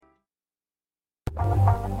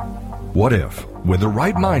What if, with the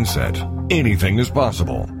right mindset, anything is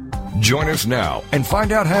possible? Join us now and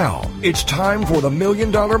find out how. It's time for the $1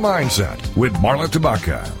 Million Mindset with Marla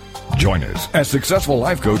Tabaka. Join us as successful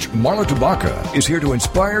life coach Marla Tabaka is here to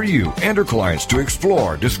inspire you and her clients to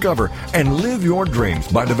explore, discover, and live your dreams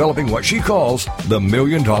by developing what she calls the $1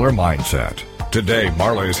 Million Mindset. Today,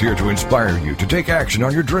 Marla is here to inspire you to take action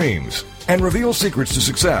on your dreams and reveal secrets to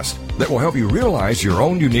success that will help you realize your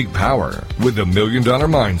own unique power with the $1 Million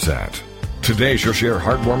Mindset. Today, she'll share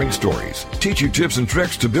heartwarming stories, teach you tips and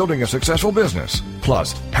tricks to building a successful business,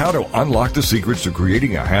 plus how to unlock the secrets to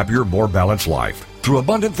creating a happier, more balanced life through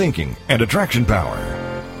abundant thinking and attraction power.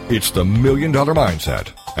 It's the $1 Million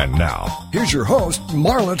Mindset. And now, here's your host,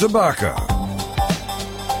 Marla Tabaka.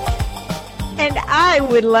 And I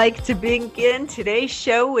would like to begin today's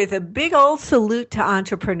show with a big old salute to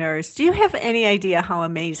entrepreneurs. Do you have any idea how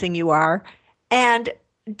amazing you are? And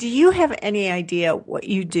do you have any idea what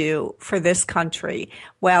you do for this country?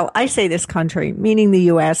 Well, I say this country, meaning the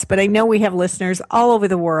U.S., but I know we have listeners all over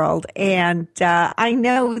the world. And I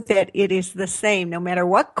know that it is the same no matter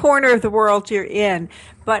what corner of the world you're in.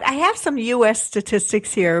 But I have some U.S.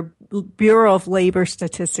 statistics here, Bureau of Labor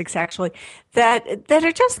statistics, actually, that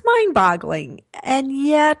are just mind-boggling. And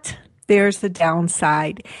yet there's the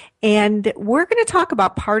downside. And we're going to talk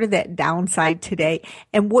about part of that downside today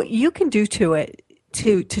and what you can do to it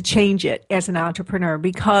to change it as an entrepreneur,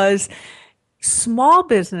 because small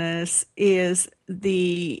business is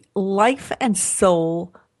the life and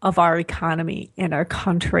soul of our economy in our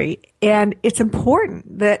country. And it's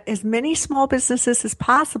important that as many small businesses as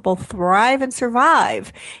possible thrive and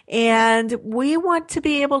survive. And we want to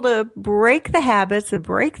be able to break the habits and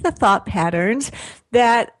break the thought patterns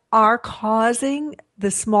that are causing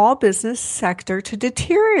the small business sector to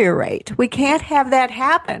deteriorate. We can't have that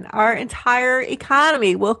happen. Our entire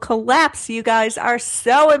economy will collapse. You guys are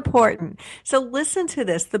so important. So listen to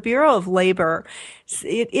this. The Bureau of Labor,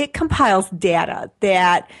 it compiles data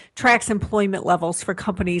that tracks employment levels for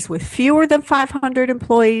companies with fewer than 500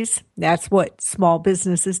 employees. That's what small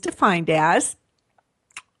business is defined as.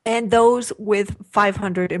 And those with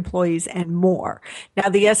 500 employees and more. Now,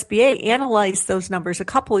 the SBA analyzed those numbers a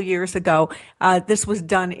couple of years ago. This was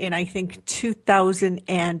done in, I think,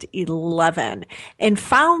 2011, and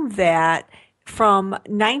found that from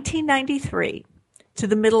 1993 to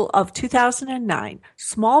the middle of 2009,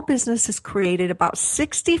 small businesses created about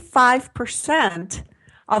 65%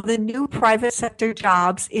 of the new private sector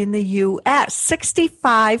jobs in the U.S.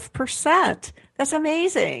 65%. That's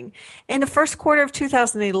amazing. In the first quarter of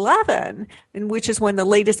 2011, which is the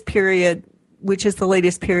latest period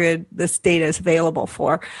this data is available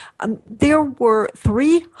for, there were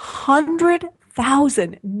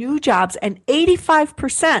 300,000 new jobs, and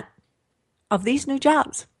 85% of these new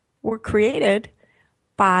jobs were created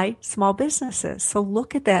by small businesses. So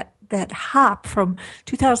look at that hop from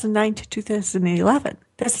 2009 to 2011.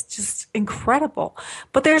 That's just incredible.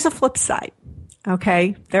 But there's a flip side.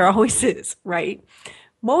 Okay, there always is, right?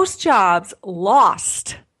 Most jobs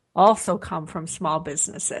lost also come from small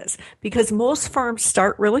businesses because most firms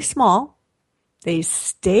start really small, they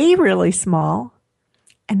stay really small,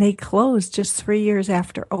 and they close just 3 years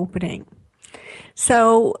after opening.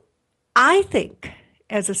 So I think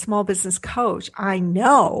as a small business coach, I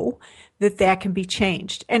know that can be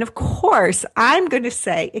changed. And of course, I'm going to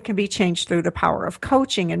say it can be changed through the power of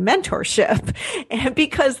coaching and mentorship, and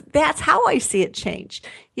because that's how I see it change.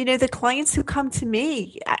 You know, the clients who come to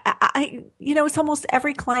me, it's almost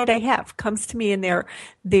every client I have comes to me and they're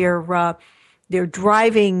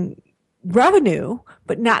driving revenue,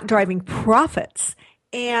 but not driving profits.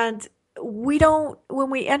 And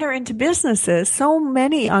when we enter into businesses, so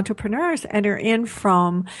many entrepreneurs enter in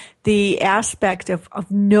from the aspect of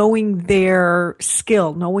knowing their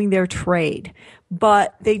skill, knowing their trade,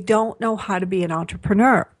 but they don't know how to be an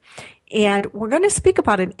entrepreneur. And we're going to speak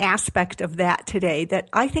about an aspect of that today that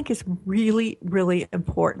I think is really, really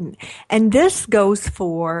important. And this goes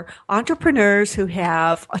for entrepreneurs who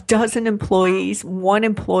have a dozen employees, one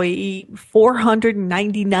employee,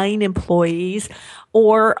 499 employees,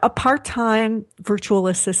 or a part-time virtual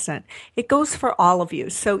assistant. It goes for all of you.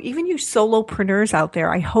 So even you solopreneurs out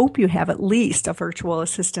there, I hope you have at least a virtual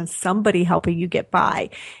assistant, somebody helping you get by.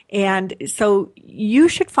 And so you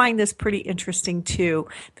should find this pretty interesting too.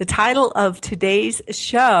 The title of today's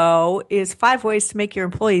show is 5 Ways to Make Your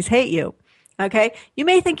Employees Hate You. Okay? You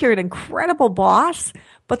may think you're an incredible boss,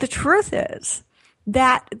 but the truth is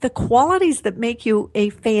that the qualities that make you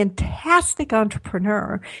a fantastic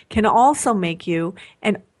entrepreneur can also make you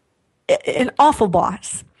an awful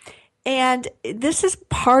boss. And this is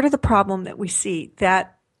part of the problem that we see,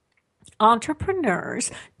 that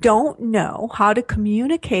entrepreneurs don't know how to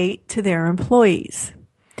communicate to their employees.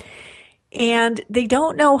 And they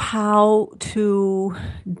don't know how to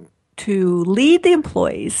lead the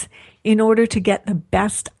employees in order to get the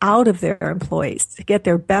best out of their employees, to get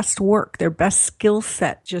their best work, their best skill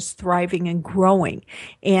set just thriving and growing,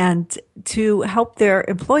 and to help their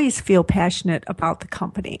employees feel passionate about the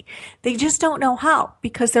company. They just don't know how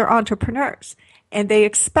because they're entrepreneurs and they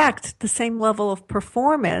expect the same level of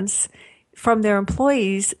performance from their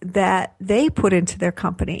employees that they put into their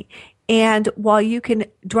company. And while you can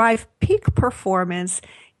drive peak performance,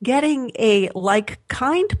 getting a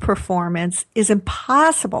like-kind performance is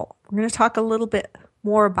impossible. We're going to talk a little bit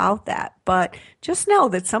more about that, but just know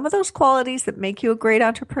that some of those qualities that make you a great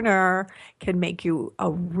entrepreneur can make you a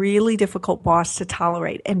really difficult boss to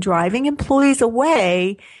tolerate. And driving employees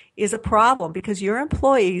away is a problem because your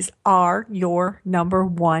employees are your number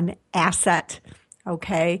one asset.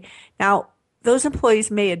 Okay. Now, those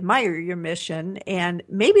employees may admire your mission and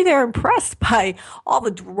maybe they're impressed by all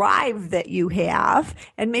the drive that you have.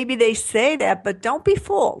 And maybe they say that, but don't be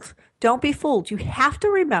fooled. Don't be fooled. You have to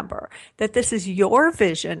remember that this is your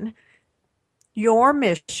vision, your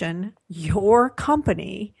mission, your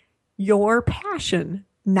company, your passion,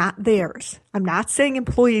 not theirs. I'm not saying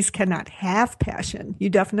employees cannot have passion. You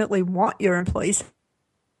definitely want your employees,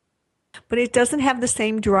 but it doesn't have the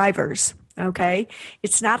same drivers. Okay.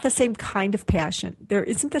 It's not the same kind of passion. There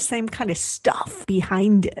isn't the same kind of stuff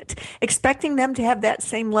behind it. Expecting them to have that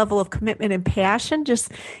same level of commitment and passion,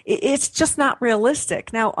 it's just not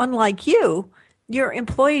realistic. Now, unlike you, your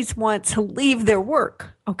employees want to leave their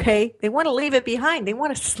work. Okay. They want to leave it behind. They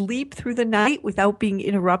want to sleep through the night without being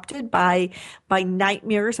interrupted by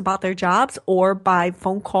nightmares about their jobs or by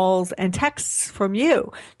phone calls and texts from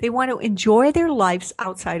you. They want to enjoy their lives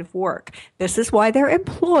outside of work. This is why they're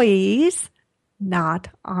employees, not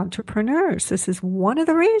entrepreneurs. This is one of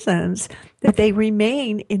the reasons that they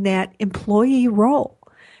remain in that employee role.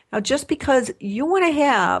 Now, just because they want to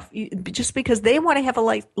have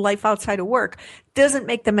a life outside of work doesn't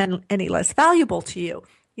make them any less valuable to you.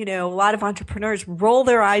 You know, a lot of entrepreneurs roll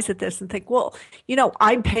their eyes at this and think, well,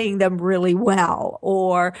 I'm paying them really well,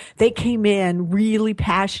 or they came in really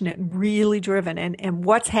passionate and really driven. And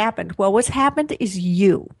what's happened? Well, what's happened is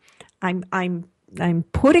you. I'm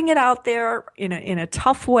putting it out there in a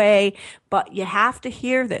tough way, but you have to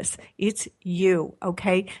hear this. It's you,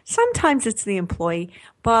 okay? Sometimes it's the employee,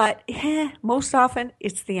 but most often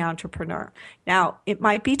it's the entrepreneur. Now, it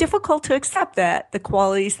might be difficult to accept that the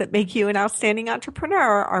qualities that make you an outstanding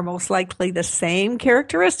entrepreneur are most likely the same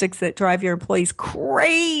characteristics that drive your employees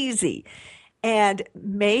crazy and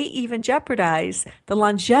may even jeopardize the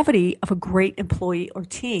longevity of a great employee or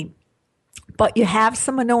team. But you have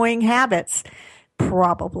some annoying habits.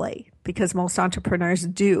 Probably, because most entrepreneurs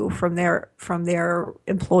do from their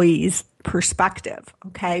employees' perspective.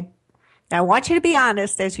 Okay. Now, I want you to be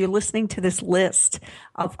honest as you're listening to this list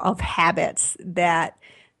of habits that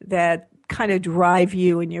kind of drive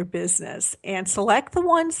you in your business, and select the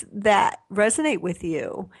ones that resonate with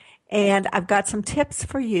you. And I've got some tips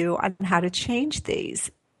for you on how to change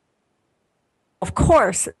these. Of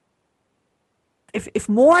course, if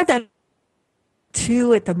more than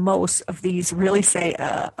two at the most of these really say,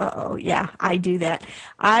 oh, yeah, I do that,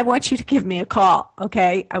 I want you to give me a call,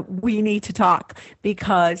 okay? We need to talk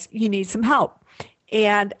because you need some help.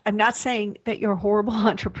 And I'm not saying that you're a horrible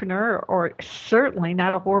entrepreneur or certainly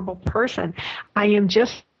not a horrible person. I am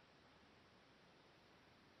just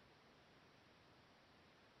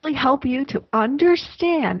help you to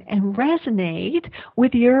understand and resonate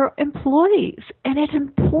with your employees. And it's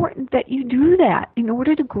important that you do that in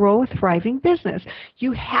order to grow a thriving business.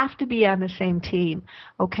 You have to be on the same team,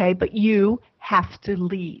 okay? But you have to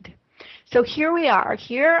lead. So here we are.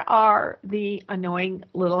 Here are the annoying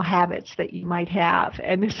little habits that you might have.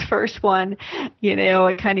 And this first one,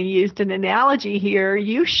 I kind of used an analogy here.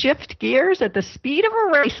 You shift gears at the speed of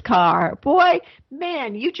a race car. Boy,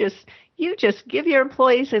 man, you just give your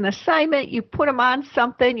employees an assignment, you put them on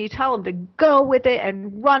something, you tell them to go with it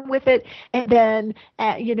and run with it, and then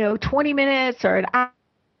at 20 minutes or an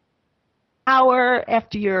hour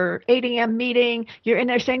after your 8 a.m. meeting, you're in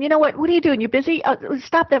there saying, what are you doing? You're busy?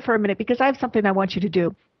 Stop that for a minute because I have something I want you to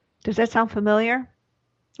do. Does that sound familiar?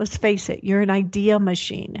 Let's face it, you're an idea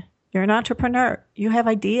machine. You're an entrepreneur. You have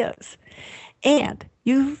ideas. And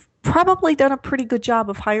you've probably done a pretty good job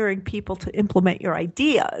of hiring people to implement your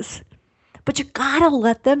ideas. But you gotta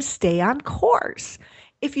let them stay on course.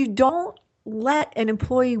 If you don't let an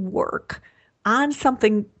employee work on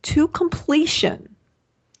something to completion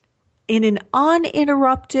in an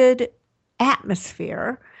uninterrupted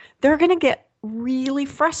atmosphere, they're going to get really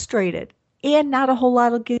frustrated and not a whole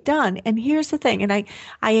lot will get done. And here's the thing, and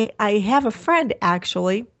I have a friend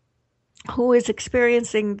actually who is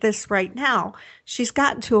experiencing this right now. She's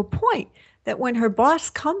gotten to a point that when her boss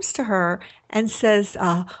comes to her and says,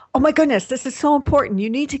 oh my goodness, this is so important. You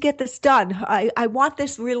need to get this done. I want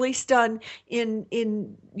this release done in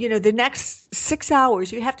the next 6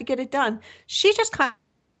 hours. You have to get it done. She just kind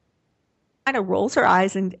of rolls her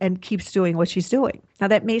eyes and keeps doing what she's doing. Now,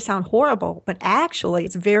 that may sound horrible, but actually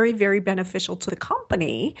it's very, very beneficial to the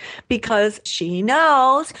company because she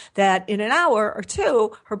knows that in an hour or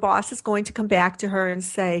two, her boss is going to come back to her and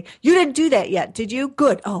say, you didn't do that yet, did you?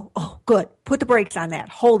 Good. Oh, good. Put the brakes on that.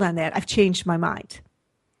 Hold on that. I've changed my mind.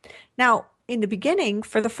 Now, in the beginning,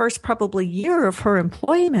 for the first probably year of her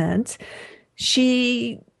employment,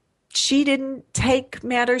 she didn't take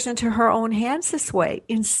matters into her own hands this way.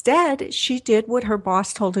 Instead, she did what her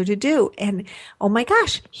boss told her to do. And oh my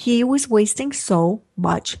gosh, he was wasting so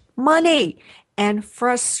much money. And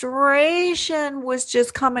frustration was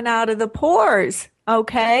just coming out of the pores,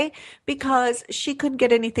 okay? Because she couldn't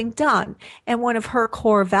get anything done. And one of her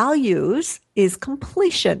core values is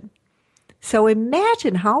completion. So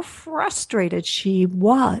imagine how frustrated she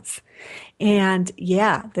was. And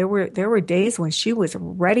yeah, there were days when she was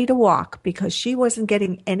ready to walk because she wasn't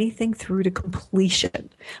getting anything through to completion.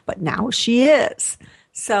 But now she is.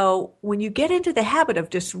 So when you get into the habit of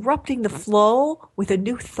disrupting the flow with a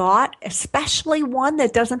new thought, especially one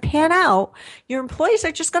that doesn't pan out, your employees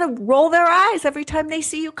are just going to roll their eyes every time they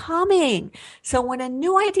see you coming. So when a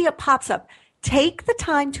new idea pops up, take the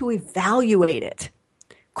time to evaluate it.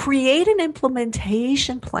 Create an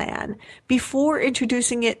implementation plan before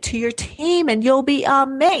introducing it to your team, and you'll be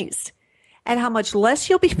amazed at how much less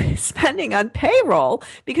you'll be spending on payroll,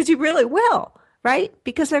 because you really will, right?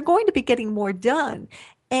 Because they're going to be getting more done,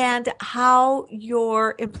 and how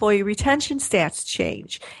your employee retention stats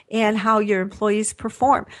change and how your employees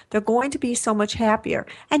perform. They're going to be so much happier.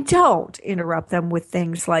 And don't interrupt them with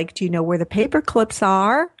things like, do you know where the paper clips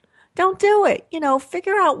are? Don't do it.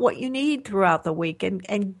 Figure out what you need throughout the week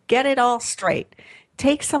and get it all straight.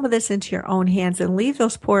 Take some of this into your own hands and leave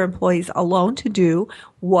those poor employees alone to do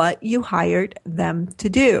what you hired them to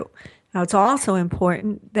do. Now, it's also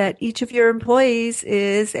important that each of your employees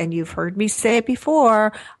is, and you've heard me say it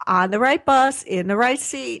before, on the right bus, in the right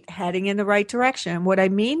seat, heading in the right direction. What I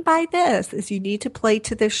mean by this is you need to play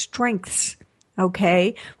to their strengths.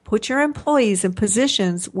 Okay, put your employees in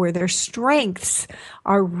positions where their strengths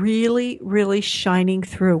are really, really shining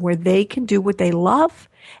through, where they can do what they love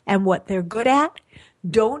and what they're good at.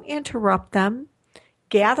 Don't interrupt them.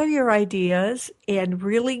 Gather your ideas and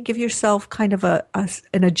really give yourself kind of an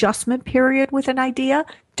adjustment period with an idea.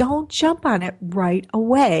 Don't jump on it right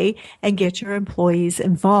away and get your employees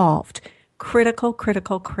involved. Critical,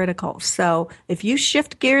 critical, critical. So if you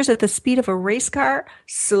shift gears at the speed of a race car,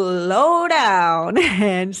 slow down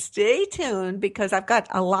and stay tuned because I've got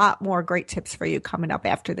a lot more great tips for you coming up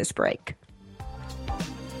after this break.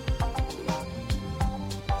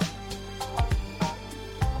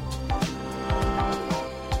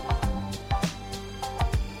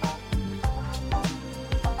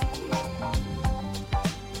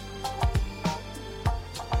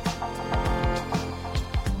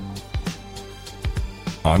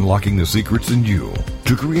 Unlocking the secrets in you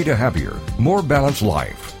to create a happier, more balanced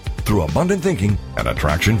life through abundant thinking and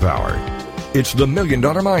attraction power. It's the $1 Million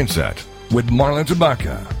Mindset with Marla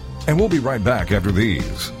Tabaka. And we'll be right back after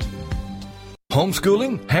these.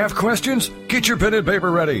 Homeschooling? Have questions? Get your pen and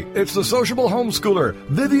paper ready. It's the sociable homeschooler,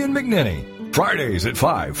 Vivian McNinney. Fridays at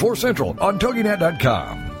 5, 4 Central on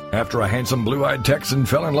TogiNet.com. After a handsome blue-eyed Texan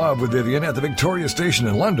fell in love with Vivian at the Victoria Station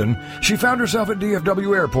in London, she found herself at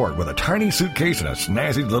DFW Airport with a tiny suitcase and a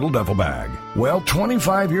snazzy little duffel bag. Well,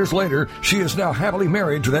 25 years later, she is now happily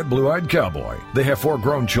married to that blue-eyed cowboy. They have 4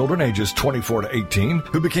 grown children ages 24 to 18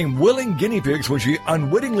 who became willing guinea pigs when she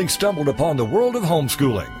unwittingly stumbled upon the world of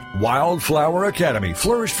homeschooling. Wildflower Academy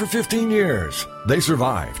flourished for 15 years. They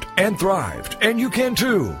survived and thrived, and you can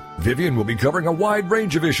too. Vivian will be covering a wide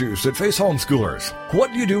range of issues that face homeschoolers.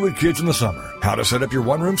 What do you do with kids in the summer? How to set up your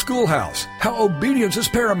one-room schoolhouse? How obedience is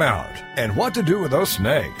paramount? And what to do with those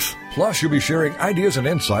snakes? Plus, you'll be sharing ideas and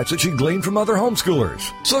insights that she gleaned from other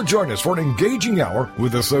homeschoolers. So join us for an engaging hour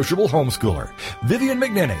with the sociable homeschooler, Vivian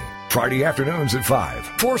McNinney. Friday afternoons at 5,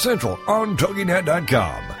 4 Central on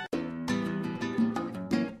TogiNet.com.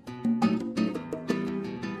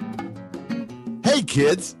 Hey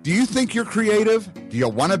kids, do you think you're creative? Do you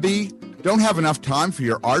want to be? Don't have enough time for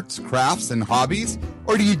your arts, crafts, and hobbies?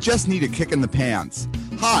 Or do you just need a kick in the pants?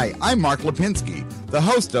 Hi, I'm Mark Lipinski, the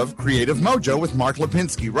host of Creative Mojo with Mark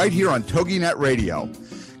Lipinski, right here on TogiNet Radio.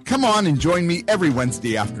 Come on and join me every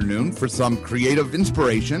Wednesday afternoon for some creative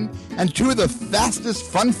inspiration and 2 of the fastest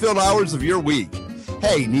fun-filled hours of your week.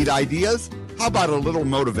 Hey, need ideas? How about a little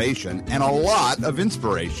motivation and a lot of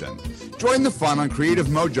inspiration? Join the fun on Creative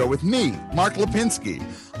Mojo with me, Mark Lipinski.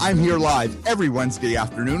 I'm here live every Wednesday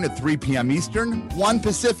afternoon at 3 p.m. Eastern, 1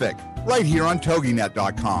 Pacific, right here on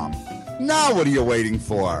TogiNet.com. Now what are you waiting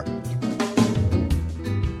for?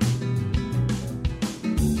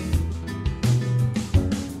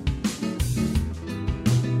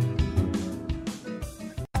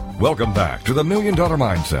 Welcome back to the $1 Million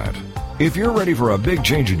Mindset. If you're ready for a big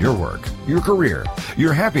change in your work, your career,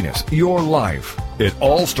 your happiness, your life, it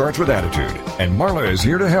all starts with attitude, and Marla is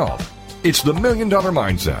here to help. It's the $1 Million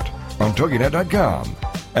Mindset on TogiNet.com.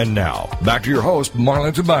 And now, back to your host,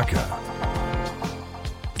 Marla Tabaka.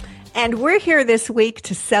 And we're here this week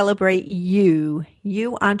to celebrate you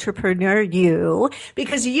entrepreneur,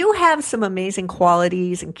 because you have some amazing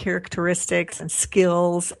qualities and characteristics and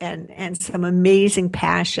skills and some amazing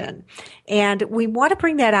passion. And we want to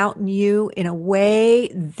bring that out in you in a way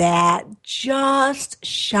that just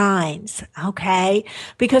shines, okay?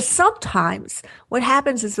 Because sometimes what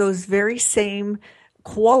happens is those very same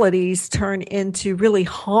qualities turn into really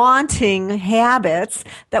haunting habits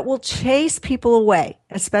that will chase people away,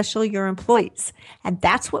 especially your employees. And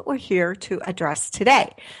that's what we're here to address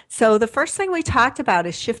today. So the first thing we talked about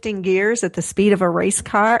is shifting gears at the speed of a race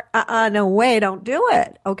car. No way, don't do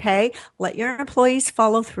it. Okay. Let your employees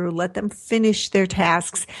follow through. Let them finish their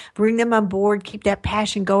tasks. Bring them on board. Keep that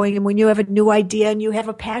passion going. And when you have a new idea and you have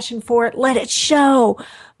a passion for it, let it show,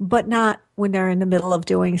 but not when they're in the middle of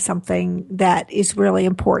doing something that is really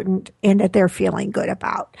important and that they're feeling good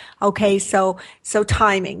about. Okay, so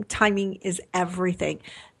timing. Timing is everything.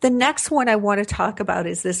 The next one I want to talk about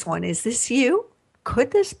is this one. Is this you? Could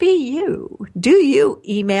this be you? Do you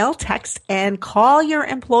email, text, and call your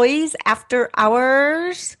employees after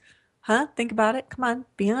hours? Huh? Think about it. Come on,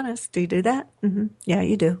 be honest. Do you do that? Mm-hmm. Yeah,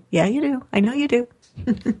 you do. Yeah, you do. I know you do.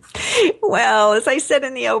 Well, as I said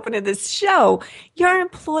in the open of this show, your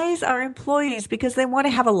employees are employees because they want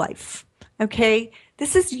to have a life. Okay?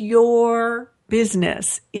 This is your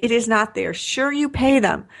business. It is not theirs. Sure, you pay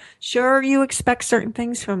them. Sure, you expect certain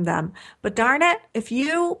things from them. But darn it, if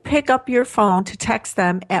you pick up your phone to text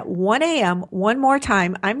them at 1 a.m. one more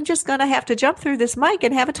time, I'm just going to have to jump through this mic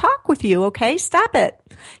and have a talk with you. Okay? Stop it.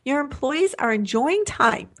 Your employees are enjoying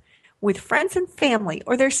time with friends and family,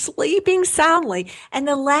 or they're sleeping soundly, and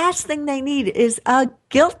the last thing they need is a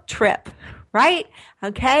guilt trip, right?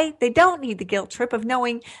 Okay? They don't need the guilt trip of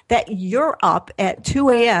knowing that you're up at 2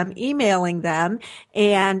 a.m. emailing them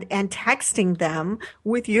and texting them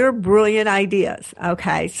with your brilliant ideas.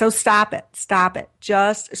 Okay? So stop it. Stop it.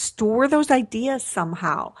 Just store those ideas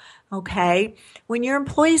somehow. Okay? When your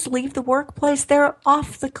employees leave the workplace, they're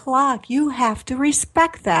off the clock. You have to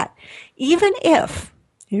respect that. Even if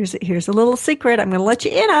Here's a little secret I'm going to let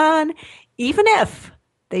you in on. Even if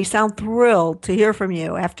they sound thrilled to hear from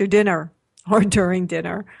you after dinner or during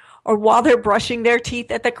dinner or while they're brushing their teeth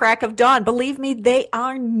at the crack of dawn, believe me, they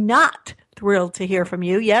are not thrilled to hear from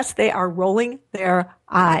you. Yes, they are rolling their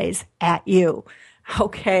eyes at you.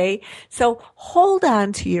 Okay, so hold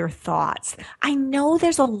on to your thoughts. I know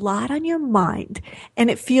there's a lot on your mind, and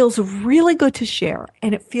it feels really good to share,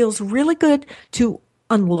 and it feels really good to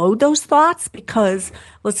unload those thoughts because,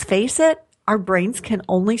 let's face it, our brains can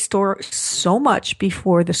only store so much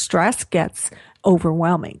before the stress gets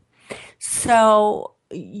overwhelming. So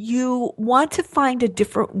you want to find a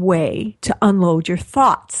different way to unload your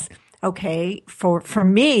thoughts. Okay, for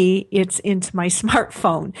me, it's into my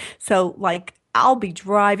smartphone. So like I'll be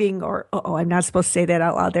driving or, I'm not supposed to say that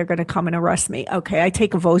out loud. They're going to come and arrest me. Okay, I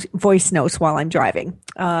take a voice notes while I'm driving.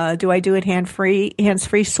 Do I do it hands-free?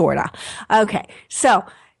 Sorta. Okay, so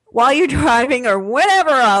while you're driving or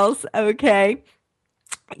whatever else, okay,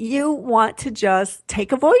 you want to just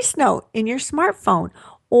take a voice note in your smartphone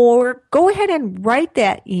or go ahead and write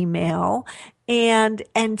that email and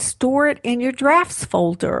store it in your drafts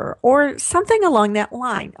folder or something along that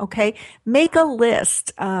line, okay? Make a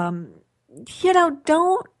list.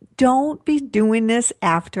 Don't be doing this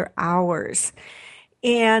after hours.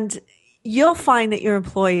 And you'll find that your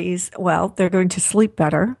employees, well, they're going to sleep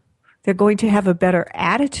better. They're going to have a better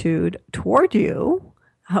attitude toward you.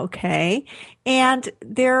 Okay. And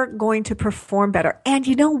they're going to perform better. And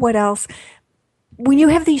you know what else? When you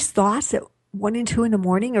have these thoughts at 1 and 2 in the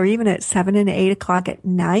morning, or even at 7 and 8 o'clock at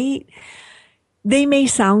night, they may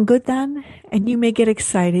sound good then, and you may get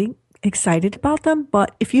excited about them.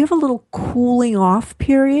 But if you have a little cooling off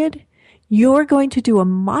period, you're going to do a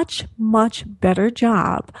much, much better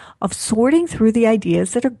job of sorting through the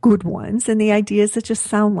ideas that are good ones and the ideas that just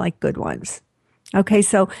sound like good ones. Okay,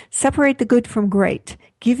 so separate the good from great.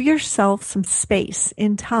 Give yourself some space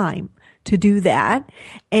in time to do that,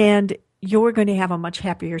 and you're going to have a much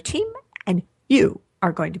happier team, and you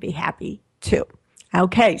are going to be happy too.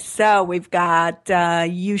 Okay, so we've got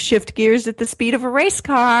you shift gears at the speed of a race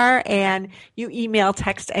car, and you email,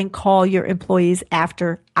 text, and call your employees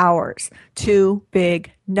after hours. 2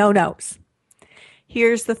 big no-nos.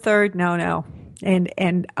 Here's the third no-no.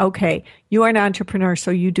 And okay, you are an entrepreneur,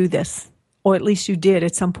 so you do this. Or at least you did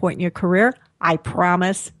at some point in your career. I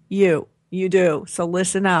promise you do. So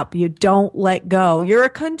listen up. You don't let go. You're a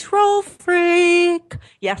control freak.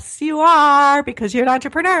 Yes, you are, because you're an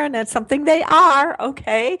entrepreneur, and that's something they are,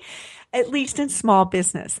 okay? At least in small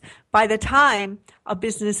business. By the time a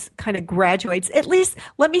business kind of graduates, at least,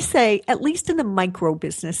 let me say, at least in the micro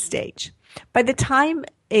business stage, by the time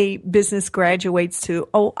a business graduates to,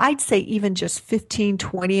 I'd say even just 15,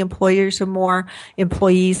 20 employees,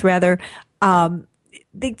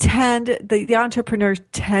 the entrepreneur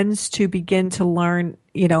tends to begin to learn,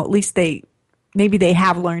 at least maybe they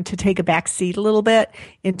have learned to take a back seat a little bit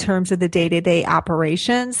in terms of the day-to-day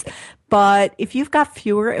operations. But if you've got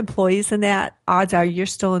fewer employees than that, odds are you're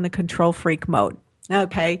still in the control freak mode.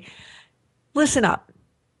 Okay. Listen up.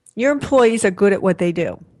 Your employees are good at what they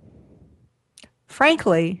do.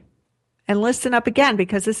 Frankly, and listen up again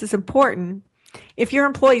because this is important, if your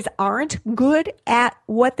employees aren't good at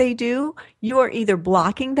what they do, you are either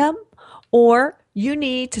blocking them or you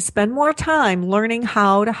need to spend more time learning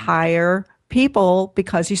how to hire people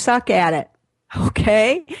because you suck at it.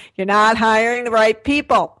 Okay? You're not hiring the right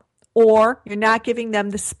people, or you're not giving them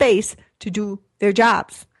the space to do their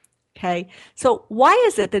jobs. Okay? So why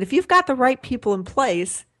is it that if you've got the right people in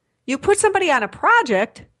place, you put somebody on a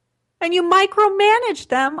project and you micromanage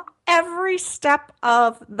them every step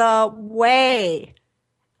of the way?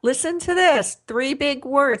 Listen to this. 3 big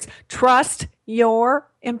words. Trust your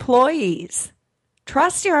employees.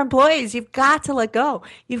 Trust your employees. You've got to let go.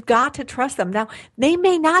 You've got to trust them. Now, they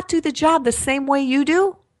may not do the job the same way you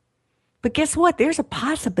do, but guess what? There's a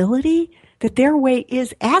possibility that their way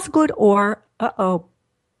is as good or,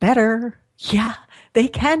 better. Yeah, they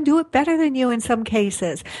can do it better than you in some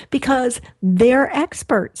cases because they're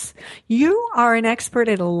experts. You are an expert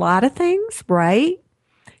at a lot of things, right?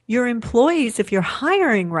 Your employees, if you're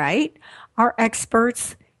hiring right, are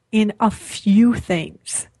experts in a few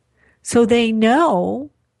things. So they know,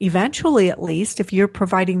 eventually at least, if you're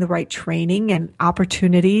providing the right training and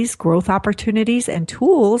opportunities, growth opportunities and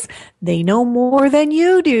tools, they know more than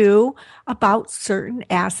you do about certain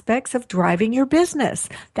aspects of driving your business.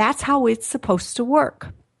 That's how it's supposed to work.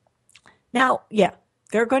 Now, yeah,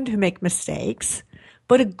 they're going to make mistakes,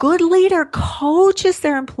 but a good leader coaches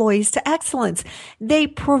their employees to excellence. They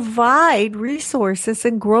provide resources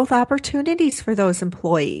and growth opportunities for those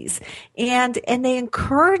employees, and they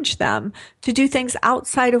encourage them to do things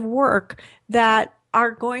outside of work that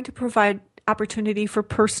are going to provide opportunity for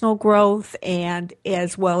personal growth and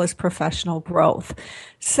as well as professional growth.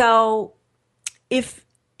 So if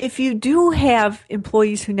you do have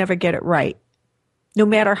employees who never get it right, no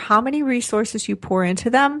matter how many resources you pour into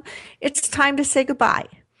them, it's time to say goodbye.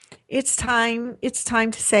 It's time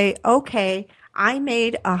to say, okay, I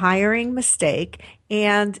made a hiring mistake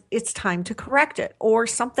and it's time to correct it. Or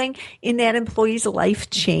something in that employee's life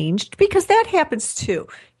changed, because that happens too.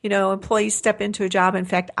 Employees step into a job. In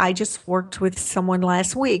fact, I just worked with someone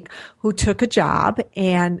last week who took a job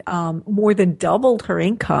and more than doubled her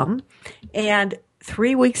income. And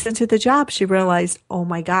 3 weeks into the job, she realized, oh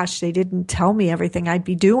my gosh, they didn't tell me everything I'd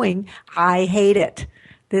be doing. I hate it.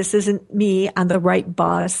 This isn't me on the right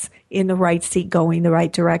bus, in the right seat, going the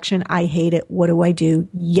right direction. I hate it. What do I do?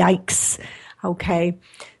 Yikes. Okay.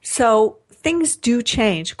 So things do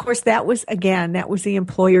change. Of course, that was the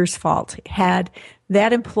employer's fault. Had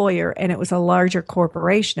that employer, and it was a larger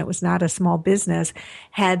corporation, it was not a small business,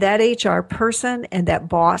 had that HR person and that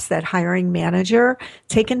boss, that hiring manager,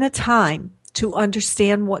 taken the time to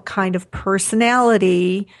understand what kind of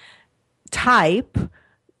personality type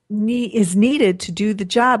is needed to do the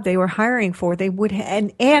job they were hiring for, they would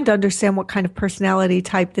and understand what kind of personality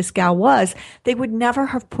type this gal was, they would never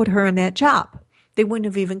have put her in that job. They wouldn't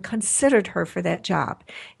have even considered her for that job.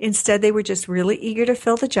 Instead, they were just really eager to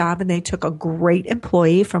fill the job, and they took a great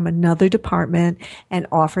employee from another department and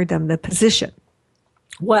offered them the position.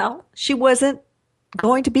 Well, she wasn't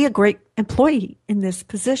going to be a great employee in this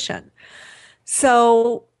position.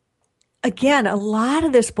 So again, a lot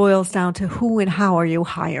of this boils down to who and how are you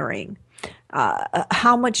hiring?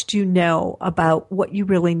 how much do you know about what you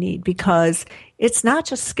really need? Because it's not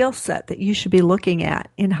just skill set that you should be looking at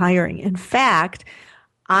in hiring. In fact,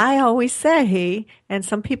 I always say, and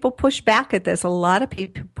some people push back at this, a lot of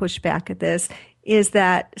people push back at this, is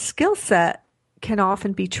that skill set can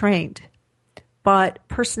often be trained. But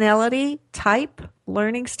personality, type,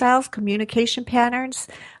 learning styles, communication patterns,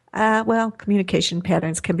 communication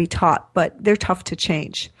patterns can be taught, but they're tough to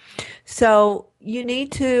change. So you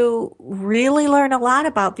need to really learn a lot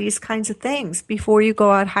about these kinds of things before you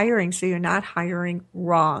go out hiring so you're not hiring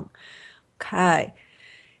wrong. Okay.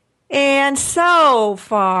 And so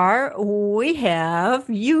far, we have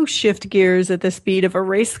you shift gears at the speed of a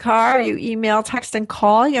race car. You email, text, and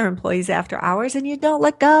call your employees after hours, and you don't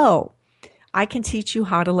let go. I can teach you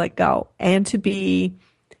how to let go and to be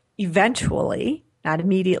eventually, not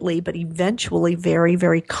immediately, but eventually very,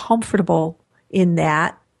 very comfortable in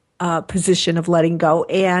that position of letting go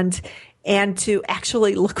and to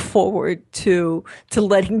actually look forward to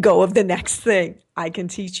letting go of the next thing. I can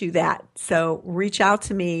teach you that. So reach out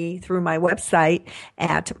to me through my website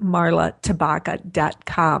at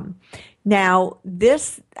marlatabaka.com. Now,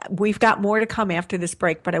 we've got more to come after this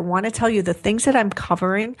break, but I want to tell you the things that I'm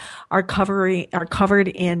covering are covered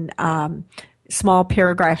in small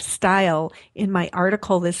paragraph style in my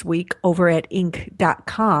article this week over at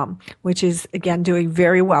Inc.com, which is, again, doing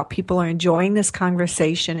very well. People are enjoying this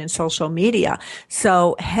conversation in social media.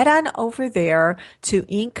 So head on over there to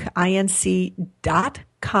Inc.com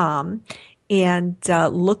and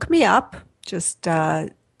look me up. Just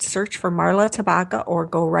search for Marla Tabaka or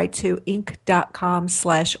go right to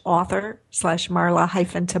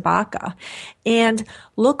inc.com/author/Marla-Tabaka and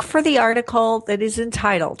look for the article that is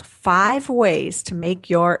entitled 5 Ways to Make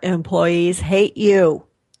Your Employees Hate You.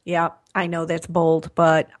 Yeah, I know that's bold,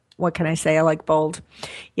 but what can I say? I like bold.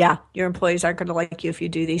 Yeah, your employees aren't going to like you if you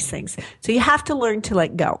do these things. So you have to learn to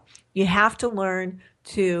let go. You have to learn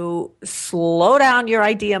to slow down your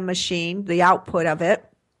idea machine, the output of it,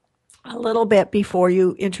 a little bit before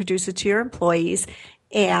you introduce it to your employees,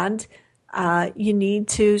 and you need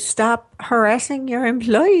to stop harassing your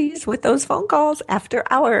employees with those phone calls after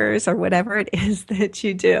hours or whatever it is that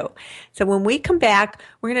you do. So when we come back,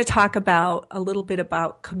 we're going to talk about a little bit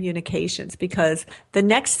about communications, because the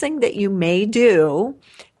next thing that you may do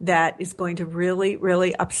that is going to really,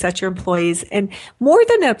 really upset your employees, and more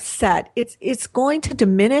than upset, it's going to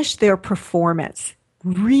diminish their performance.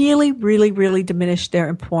 Really, really, really diminish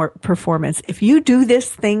their performance. If you do this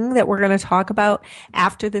thing that we're going to talk about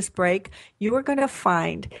after this break, you are going to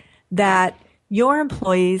find that your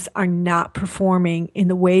employees are not performing in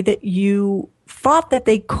the way that you thought that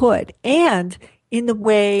they could and in the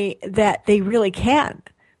way that they really can,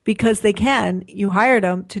 because they can. You hired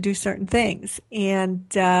them to do certain things, and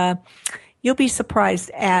you'll be surprised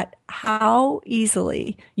at how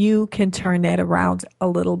easily you can turn that around a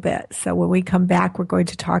little bit. So when we come back, we're going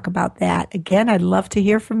to talk about that. Again, I'd love to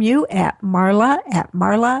hear from you at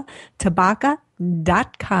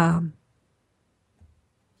marlatabaka.com.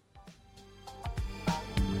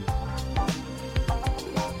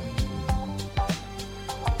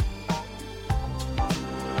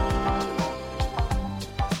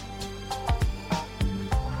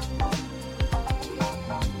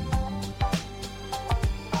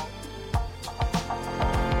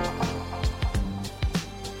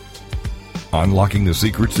 Unlocking the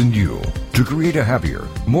secrets in you to create a happier,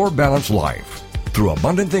 more balanced life through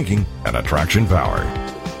abundant thinking and attraction power.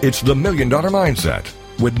 It's the $1 Million Mindset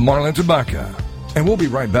with Marla Tabaka. And we'll be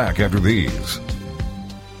right back after these.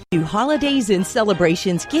 Do holidays and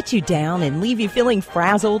celebrations get you down and leave you feeling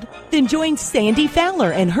frazzled? Then join Sandy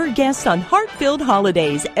Fowler and her guests on Heart-Filled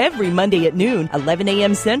Holidays every Monday at noon, 11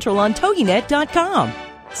 a.m. Central on TogiNet.com.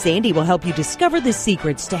 Sandy will help you discover the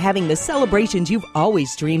secrets to having the celebrations you've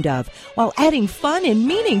always dreamed of while adding fun and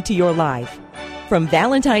meaning to your life. From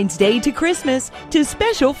Valentine's Day to Christmas to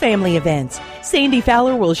special family events, Sandy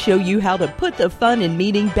Fowler will show you how to put the fun and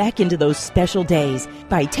meaning back into those special days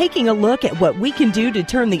by taking a look at what we can do to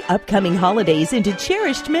turn the upcoming holidays into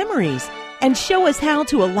cherished memories and show us how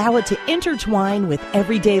to allow it to intertwine with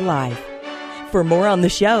everyday life. For more on the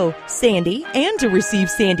show, Sandy, and to receive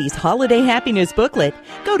Sandy's Holiday Happiness booklet,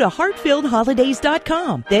 go to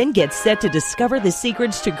heartfilledholidays.com. Then get set to discover the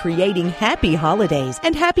secrets to creating happy holidays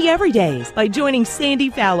and happy everydays by joining Sandy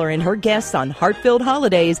Fowler and her guests on Heart-Filled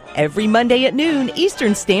Holidays every Monday at noon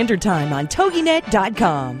Eastern Standard Time on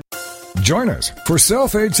TogiNet.com. Join us for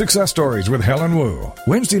Self-Aid Success Stories with Helen Wu,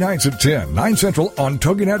 Wednesday nights at 10, 9 Central on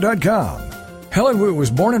TogiNet.com. Helen Wu was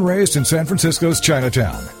born and raised in San Francisco's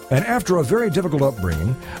Chinatown, and after a very difficult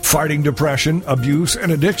upbringing, fighting depression, abuse,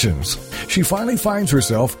 and addictions, she finally finds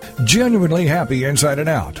herself genuinely happy inside and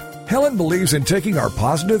out. Helen believes in taking our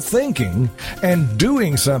positive thinking and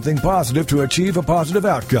doing something positive to achieve a positive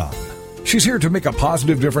outcome. She's here to make a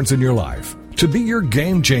positive difference in your life, to be your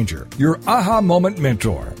game changer, your aha moment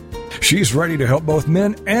mentor. She's ready to help both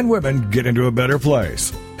men and women get into a better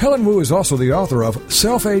place. Helen Wu is also the author of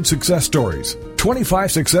Self-Aid Success Stories,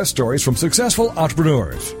 25 Success Stories from Successful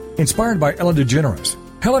Entrepreneurs. Inspired by Ellen DeGeneres,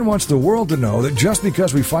 Helen wants the world to know that just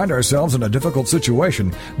because we find ourselves in a difficult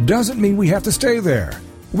situation doesn't mean we have to stay there.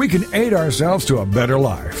 We can aid ourselves to a better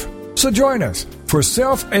life. So join us for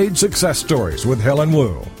Self-Aid Success Stories with Helen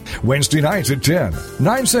Wu, Wednesday nights at 10,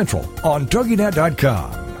 9 Central on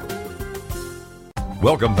TogiNet.com.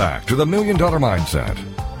 Welcome back to the $1 Million Mindset.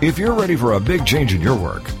 If you're ready for a big change in your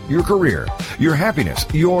work, your career, your happiness,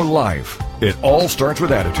 your life, it all starts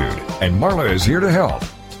with attitude, and Marla is here to help.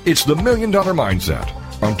 It's the $1 Million Mindset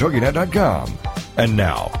on TogiNet.com. And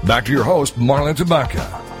now, back to your host, Marla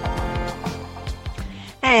Tabaka.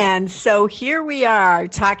 And so here we are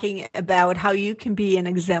talking about how you can be an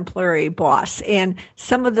exemplary boss, and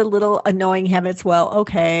some of the little annoying habits. Well,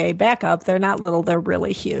 okay, back up. They're not little. They're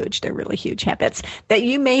really huge. They're really huge habits that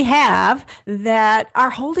you may have that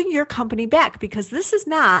are holding your company back, because this is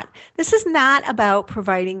not about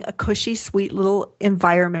providing a cushy, sweet little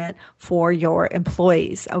environment for your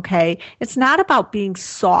employees. Okay. It's not about being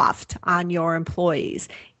soft on your employees.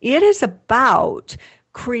 It is about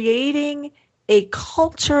creating a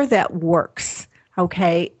culture that works,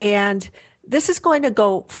 okay? And this is going to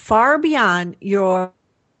go far beyond your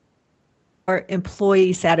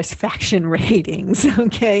employee satisfaction ratings,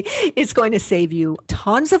 okay? It's going to save you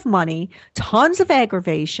tons of money, tons of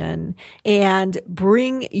aggravation, and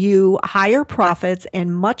bring you higher profits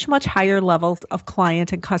and much, much higher levels of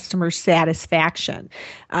client and customer satisfaction.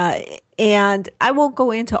 And I won't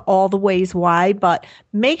go into all the ways why, but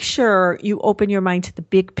make sure you open your mind to the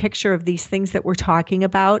big picture of these things that we're talking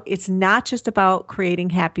about. It's not just about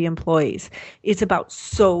creating happy employees. It's about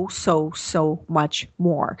so much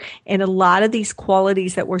more. And a lot of these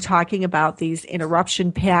qualities that we're talking about, these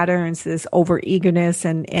interruption patterns, this over-eagerness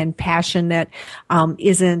and passion that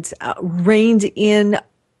isn't reined in.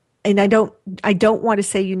 And I don't want to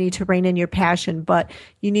say you need to rein in your passion, but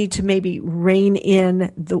you need to maybe rein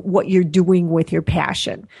in what you're doing with your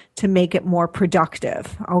passion to make it more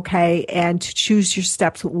productive, okay? And to choose your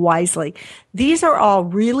steps wisely. These are all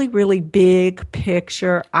really, really big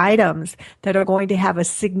picture items that are going to have a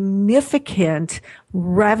significant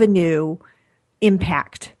revenue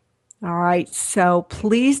impact. All right. So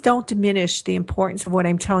please don't diminish the importance of what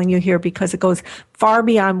I'm telling you here, because it goes far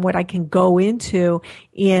beyond what I can go into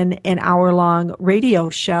in an hour-long radio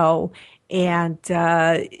show. And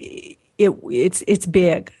it's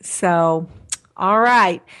big. So, all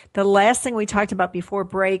right. The last thing we talked about before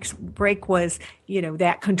break was,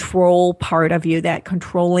 that control part of you, that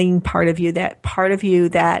controlling part of you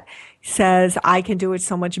that says, I can do it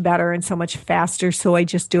so much better and so much faster, so I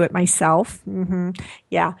just do it myself. Mm-hmm.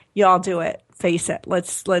 Yeah, you all do it. Face it.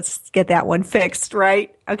 Let's get that one fixed,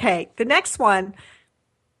 right? Okay, the next one,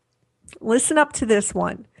 listen up to this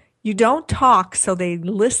one. You don't talk so they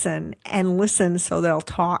listen, and listen so they'll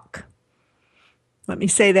talk. Let me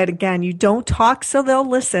say that again. You don't talk so they'll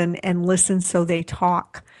listen, and listen so they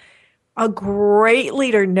talk. A great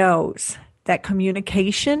leader knows that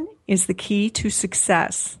communication is the key to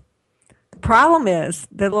success. The problem is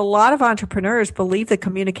that a lot of entrepreneurs believe that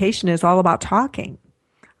communication is all about talking.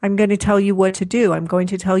 I'm going to tell you what to do. I'm going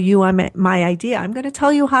to tell you my idea. I'm going to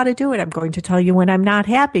tell you how to do it. I'm going to tell you when I'm not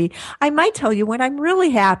happy. I might tell you when I'm really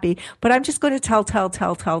happy, but I'm just going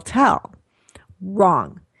to tell.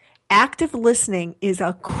 Wrong. Active listening is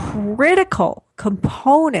a critical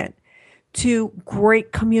component to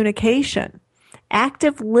great communication.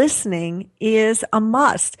 Active listening is a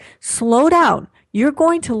must. Slow down. You're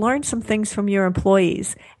going to learn some things from your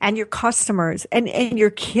employees and your customers and your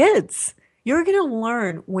kids. You're going to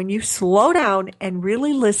learn when you slow down and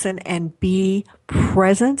really listen and be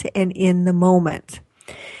present and in the moment.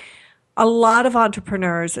 A lot of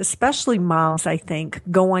entrepreneurs, especially moms, I think,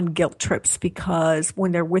 go on guilt trips because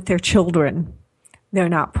when they're with their children, they're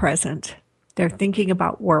not present. They're thinking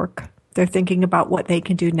about work. They're thinking about what they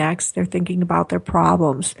can do next. They're thinking about their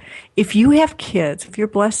problems. If you have kids, if you're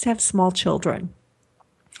blessed to have small children,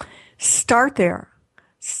 start there.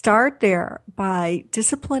 Start there by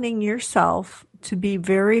disciplining yourself to be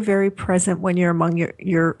very, very present when you're among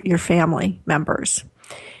your family members.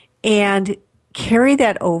 And carry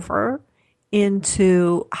that over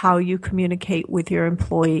into how you communicate with your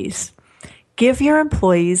employees. Give your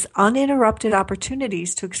employees uninterrupted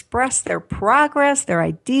opportunities to express their progress, their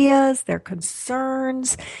ideas, their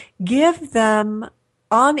concerns. Give them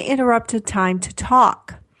uninterrupted time to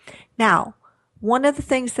talk. Now, one of the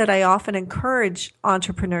things that I often encourage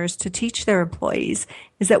entrepreneurs to teach their employees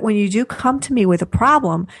is that when you do come to me with a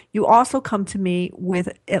problem, you also come to me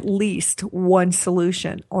with at least one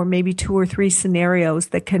solution, or maybe 2 or 3 scenarios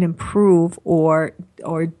that can improve or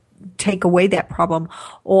take away that problem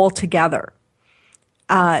altogether.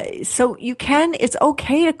 So it's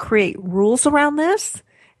okay to create rules around this.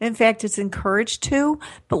 In fact, it's encouraged to,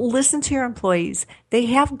 but listen to your employees. They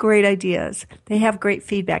have great ideas. They have great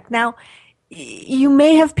feedback. Now, you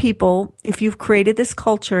may have people, if you've created this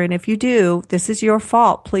culture, and if you do, this is your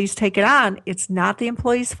fault. Please take it on. It's not the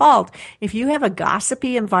employee's fault. If you have a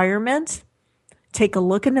gossipy environment, take a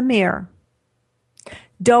look in the mirror.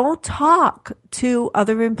 Don't talk to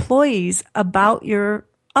other employees about your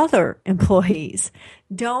other employees.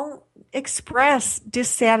 Don't express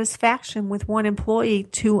dissatisfaction with one employee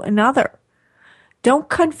to another. Don't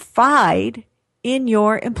confide in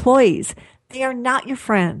your employees. They are not your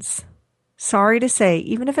friends. Sorry to say,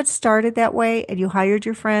 even if it started that way and you hired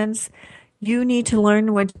your friends, you need to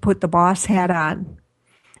learn when to put the boss hat on.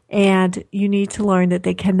 And you need to learn that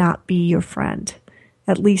they cannot be your friend,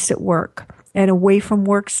 at least at work. And away from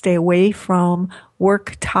work, stay away from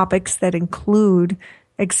work topics that include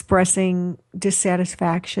expressing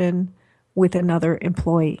dissatisfaction with another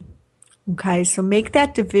employee. Okay, so make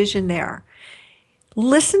that division there.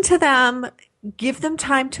 Listen to them. Give them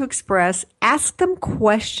time to express. Ask them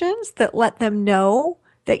questions that let them know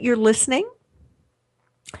that you're listening.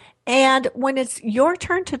 And when it's your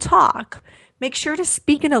turn to talk, make sure to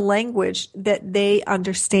speak in a language that they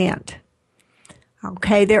understand.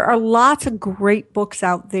 Okay, there are lots of great books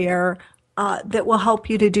out there that will help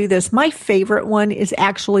you to do this. My favorite one is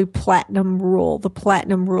actually Platinum Rule, The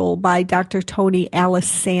Platinum Rule by Dr. Tony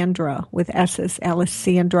Alessandra with S's,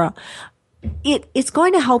 Alessandra. It's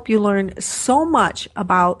going to help you learn so much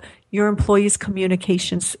about your employees'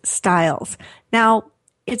 communications styles. Now,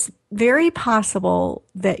 it's very possible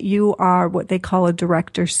that you are what they call a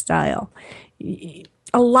director style.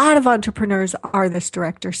 A lot of entrepreneurs are this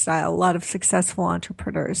director style, a lot of successful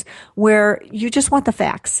entrepreneurs, where you just want the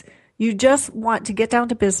facts. You just want to get down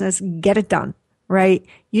to business, get it done, right?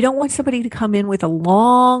 You don't want somebody to come in with a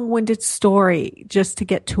long-winded story just to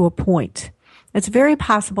get to a point. It's very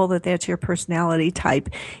possible that that's your personality type.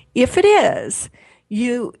 If it is,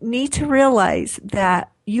 you need to realize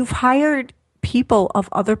that you've hired people of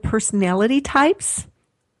other personality types.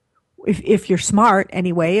 If you're smart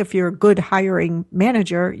anyway, if you're a good hiring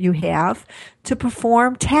manager, you have to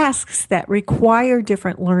perform tasks that require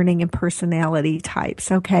different learning and personality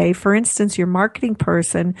types. Okay. For instance, your marketing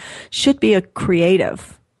person should be a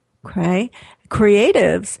creative. Okay.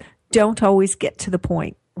 Creatives don't always get to the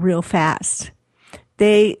point real fast.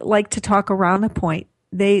 They like to talk around the point.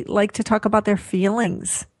 They like to talk about their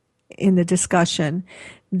feelings in the discussion.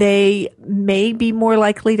 They may be more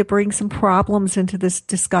likely to bring some problems into this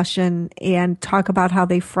discussion and talk about how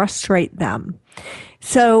they frustrate them.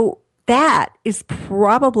 So that is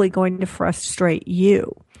probably going to frustrate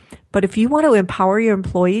you. But if you want to empower your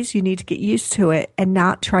employees, you need to get used to it and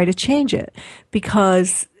not try to change it,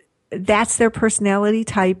 because that's their personality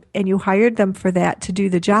type, and you hired them for that to do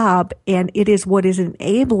the job, and it is what is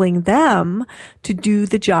enabling them to do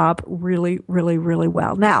the job really, really, really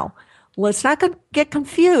well. Now, let's not get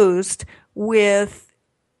confused with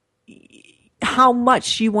how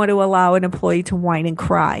much you want to allow an employee to whine and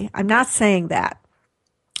cry. I'm not saying that.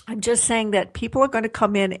 I'm just saying that people are going to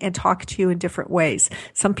come in and talk to you in different ways.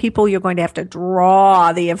 Some people you're going to have to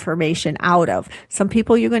draw the information out of. Some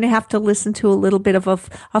people you're going to have to listen to a little bit of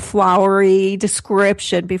a flowery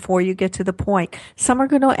description before you get to the point. Some are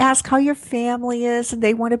going to ask how your family is, and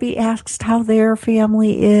they want to be asked how their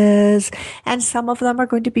family is. And some of them are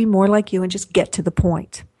going to be more like you and just get to the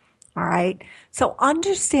point. All right. So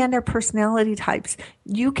understand their personality types.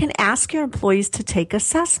 You can ask your employees to take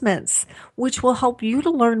assessments, which will help you to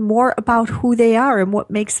learn more about who they are and what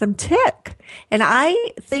makes them tick. And I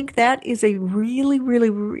think that is a really, really,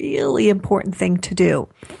 really important thing to do,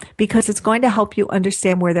 because it's going to help you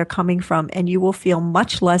understand where they're coming from, and you will feel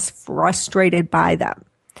much less frustrated by them.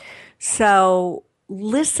 So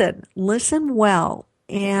listen well,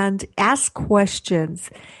 and ask questions.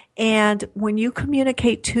 And when you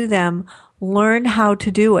communicate to them, learn how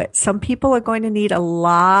to do it. Some people are going to need a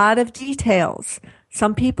lot of details.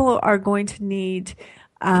 Some people are going to need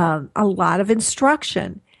a lot of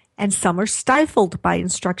instruction. and some are stifled by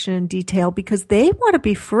instruction and detail because they want to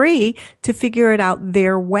be free to figure it out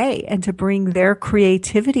their way and to bring their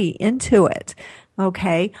creativity into it.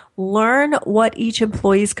 Okay, learn what each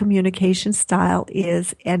employee's communication style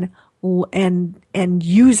is and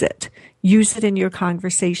use it. Use it in your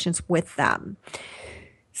conversations with them.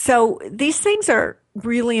 So these things are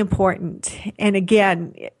really important. And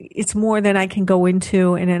again, it's more than I can go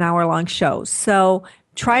into in an hour-long show. So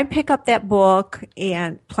try and pick up that book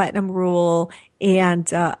and Platinum Rule. And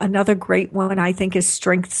another great one I think is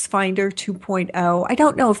StrengthsFinder 2.0. I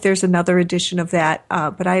don't know if there's another edition of that,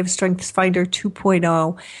 but I have StrengthsFinder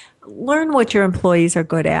 2.0. Learn what your employees are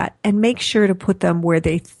good at and make sure to put them where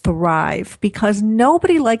they thrive, because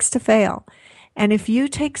nobody likes to fail. And if you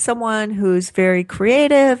take someone who's very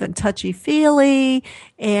creative and touchy-feely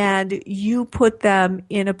and you put them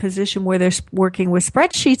in a position where they're working with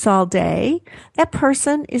spreadsheets all day, that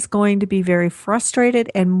person is going to be very frustrated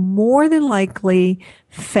and more than likely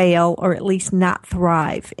fail, or at least not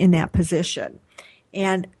thrive in that position.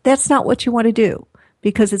 And that's not what you want to do,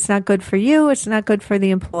 because it's not good for you. It's not good for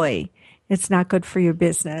the employee. It's not good for your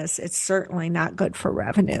business. It's certainly not good for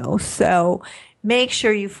revenue. So make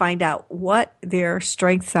sure you find out what their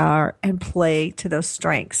strengths are and play to those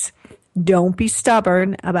strengths. Don't be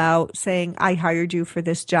stubborn about saying, I hired you for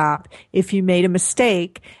this job. If you made a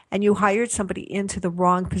mistake and you hired somebody into the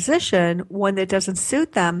wrong position, one that doesn't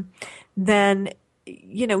suit them, then,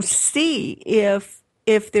 see if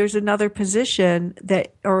there's another position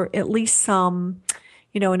that, or at least some,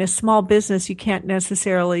 in a small business, you can't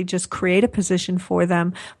necessarily just create a position for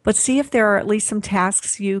them, but see if there are at least some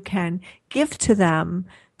tasks you can give to them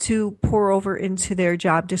to pour over into their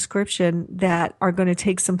job description that are going to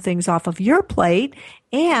take some things off of your plate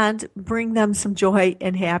and bring them some joy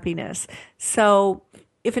and happiness. So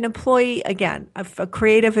if an employee, again, if a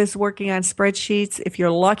creative is working on spreadsheets, if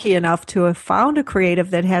you're lucky enough to have found a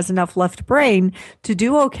creative that has enough left brain to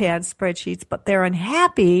do okay on spreadsheets, but they're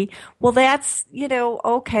unhappy, well, that's,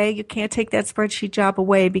 okay, you can't take that spreadsheet job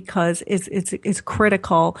away because it's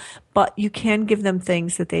critical, but you can give them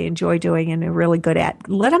things that they enjoy doing and are really good at.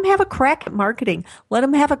 Let them have a crack at marketing. Let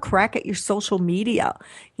them have a crack at your social media.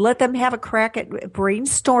 Let them have a crack at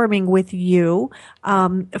brainstorming with you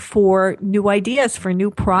for new ideas, for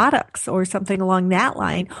new products or something along that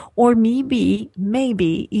line, or maybe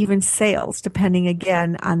even sales, depending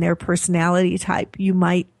again on their personality type. You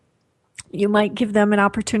might give them an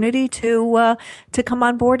opportunity to come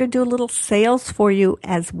on board and do a little sales for you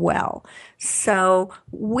as well. So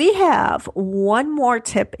we have one more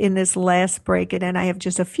tip in this last break, and then I have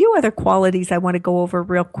just a few other qualities I want to go over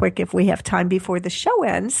real quick if we have time before the show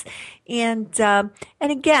ends. And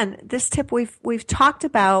again, this tip we've talked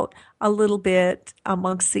about a little bit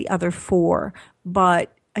amongst the other four,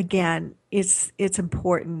 but again, it's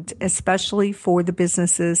important, especially for the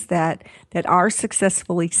businesses that are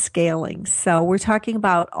successfully scaling. So we're talking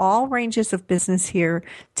about all ranges of business here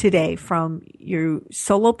today, from your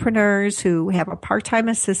solopreneurs who have a part-time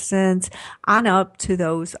assistant on up to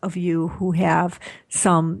those of you who have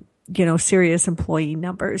some serious employee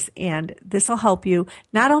numbers. And this will help you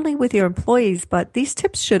not only with your employees, but these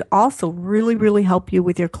tips should also really, really help you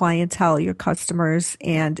with your clientele, your customers,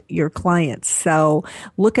 and your clients. So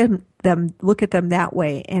look at them that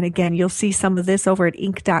way. And again, you'll see some of this over at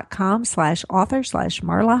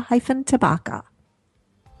inc.com/author/Marla-Tabaka.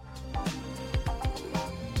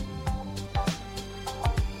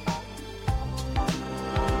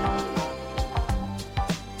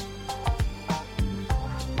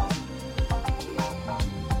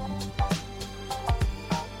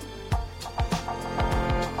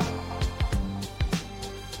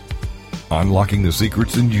 Unlocking the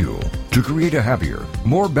secrets in you to create a happier,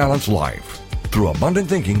 more balanced life through abundant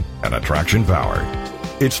thinking and attraction power.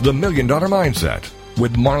 It's the $1 Million Mindset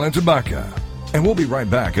with Marla Tabaka. And we'll be right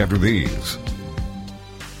back after these.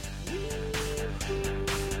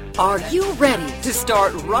 Are you ready to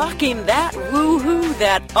start rocking that woohoo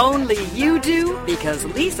that only you do? Because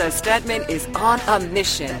Lisa Stedman is on a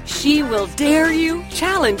mission. She will dare you,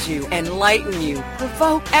 challenge you, enlighten you,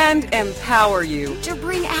 provoke, and empower you to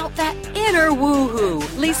bring out that inner woohoo.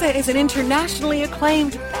 Lisa is an internationally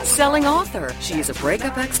acclaimed best-selling author. She is a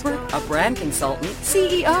breakup expert, a brand consultant,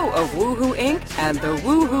 CEO of Woohoo Inc. and the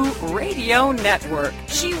Woohoo Radio Network.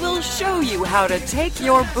 She will show you how to take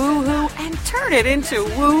your boohoo and turn it into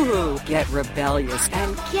woohoo woohoo, get rebellious,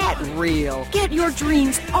 and get real. Get your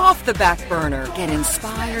dreams off the back burner. Get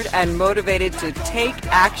inspired and motivated to take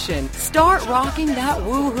action. Start rocking that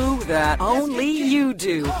woohoo that only you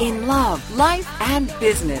do in love, life, and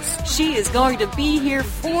business. She is going to be here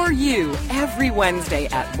for you every Wednesday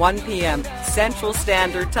at 1 p.m. Central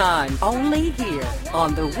Standard Time. Only here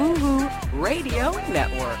on the Woohoo Radio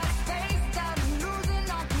Network.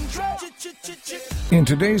 In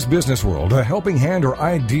today's business world, a helping hand or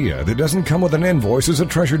idea that doesn't come with an invoice is a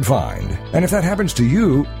treasured find. And if that happens to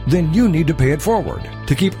you, then you need to pay it forward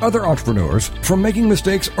to keep other entrepreneurs from making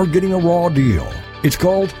mistakes or getting a raw deal. It's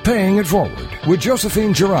called Paying It Forward with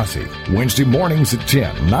Josephine Girassi, Wednesday mornings at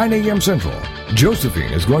 9 a.m. Central.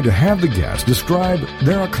 Josephine is going to have the guests describe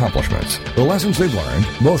their accomplishments, the lessons they've learned,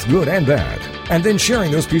 both good and bad, and then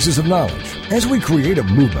sharing those pieces of knowledge as we create a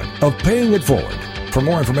movement of paying it forward. For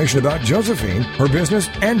more information about Josephine, her business,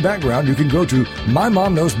 and background, you can go to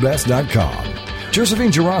mymomknowsbest.com.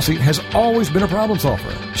 Josephine Girassi has always been a problem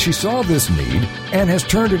solver. She saw this need and has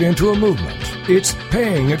turned it into a movement. It's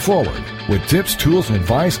Paying It Forward with tips, tools, and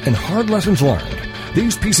advice and hard lessons learned.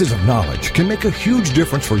 These pieces of knowledge can make a huge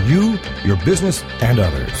difference for you, your business, and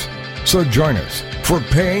others. So join us for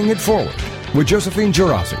Paying It Forward with Josephine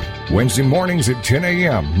Girassi, Wednesday mornings at 10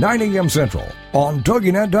 a.m., 9 a.m. Central on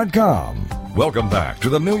TogiNet.com. Welcome back to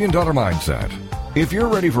the $1 Million Mindset. If you're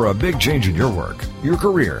ready for a big change in your work, your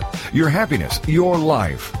career, your happiness, your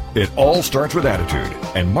life, it all starts with attitude,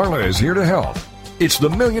 and Marla is here to help. It's the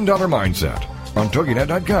 $1 Million Mindset on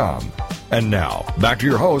TogiNet.com. And now, back to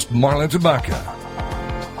your host, Marla Tabaka.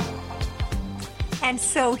 And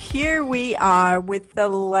so here we are with the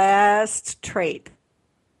last trait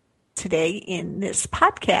today in this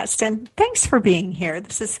podcast. And thanks for being here.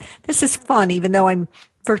 This is fun, even though I'm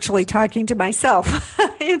virtually talking to myself.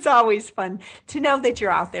 It's always fun to know that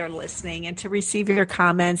you're out there listening and to receive your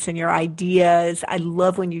comments and your ideas. I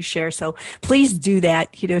love when you share. So please do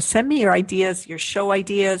that. Send me your ideas, your show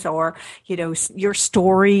ideas, or, your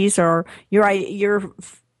stories or your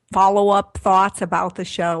follow-up thoughts about the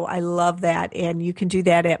show. I love that. And you can do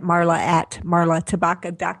that at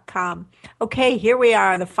marlatabaka.com. Okay, here we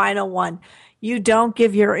are, the final one. You don't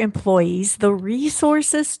give your employees the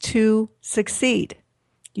resources to succeed.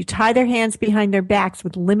 You tie their hands behind their backs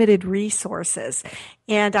with limited resources.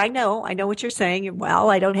 And I know what you're saying. Well,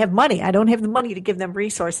 I don't have money. I don't have the money to give them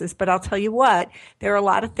resources. But I'll tell you what, there are a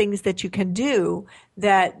lot of things that you can do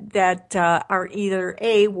that are either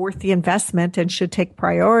A, worth the investment and should take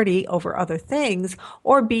priority over other things,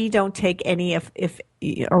 or B, don't take any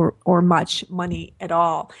or much money at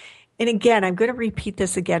all. And again, I'm going to repeat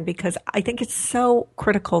this again because I think it's so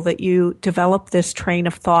critical that you develop this train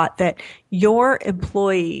of thought that your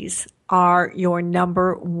employees are your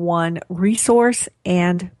number one resource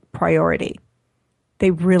and priority. They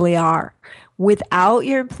really are. Without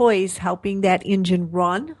your employees helping that engine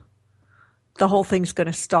run, the whole thing's going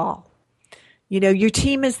to stall. Your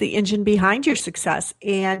team is the engine behind your success,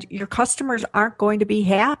 and your customers aren't going to be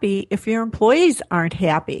happy if your employees aren't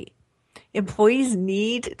happy. Employees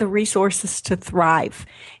need the resources to thrive.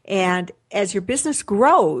 And as your business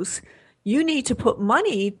grows, you need to put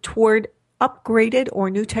money toward upgraded or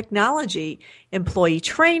new technology, employee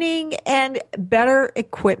training, and better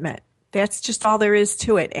equipment. That's just all there is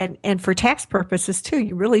to it. And for tax purposes too,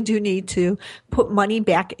 you really do need to put money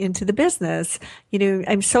back into the business.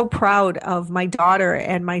 I'm so proud of my daughter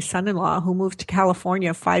and my son-in-law who moved to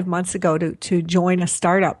California 5 months ago to join a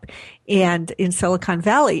startup and in Silicon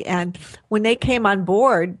Valley. And when they came on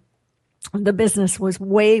board, the business was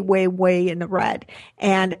way, way, way in the red.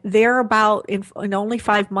 And they're about, in only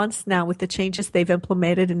 5 months now with the changes they've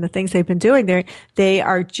implemented and the things they've been doing, they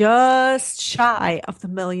are just shy of the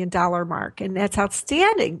 $1 million mark. And that's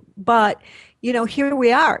outstanding. But, here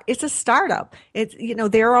we are. It's a startup. It's,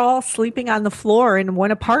 they're all sleeping on the floor in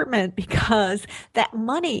one apartment because that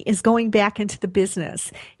money is going back into the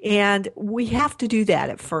business. And we have to do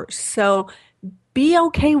that at first. So be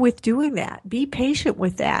okay with doing that. Be patient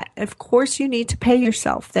with that. Of course, you need to pay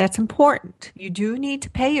yourself. That's important. You do need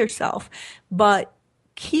to pay yourself, but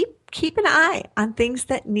keep an eye on things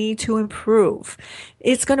that need to improve.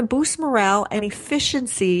 It's going to boost morale and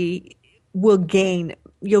efficiency will gain.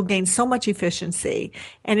 You'll gain so much efficiency,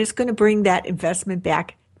 and it's going to bring that investment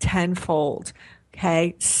back tenfold.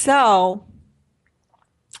 Okay. So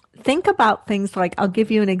think about things like, I'll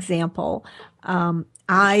give you an example.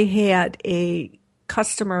 I had a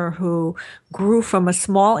customer who grew from a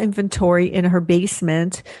small inventory in her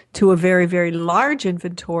basement to a very, very large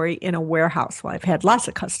inventory in a warehouse. Well, I've had lots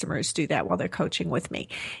of customers do that while they're coaching with me.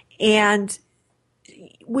 And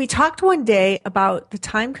we talked one day about the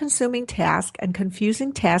time-consuming task and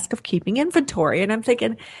confusing task of keeping inventory. And I'm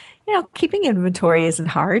thinking, keeping inventory isn't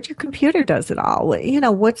hard. Your computer does it all.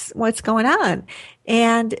 What's going on?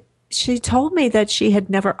 And she told me that she had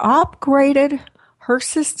never upgraded her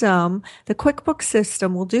system. The QuickBooks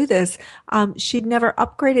system will do this. She'd never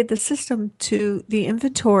upgraded the system to the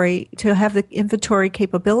inventory, to have the inventory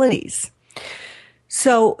capabilities.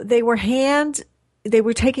 So they were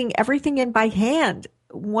taking everything in by hand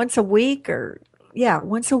once a week,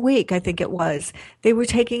 I think it was. They were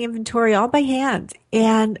taking inventory all by hand.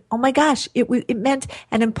 And oh my gosh, it meant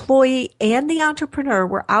an employee and the entrepreneur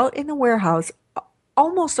were out in the warehouse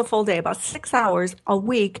almost a full day, about 6 hours a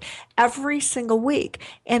week, every single week.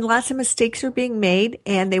 And lots of mistakes were being made,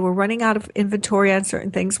 and they were running out of inventory on certain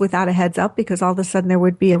things without a heads up, because all of a sudden there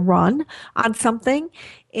would be a run on something.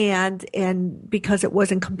 And because it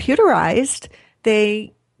wasn't computerized,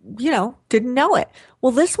 they, didn't know it.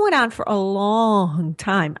 Well, this went on for a long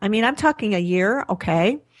time. I mean, I'm talking a year,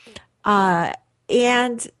 okay?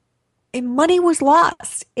 And money was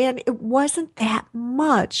lost, and it wasn't that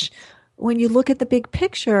much when you look at the big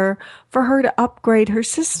picture for her to upgrade her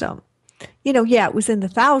system. It was in the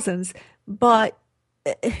thousands, but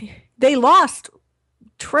they lost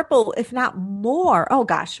triple, if not more. Oh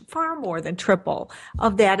gosh, far more than triple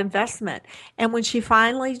of that investment. And when she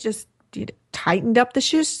finally just tightened up the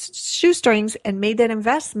shoestrings and made that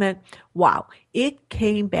investment, wow, it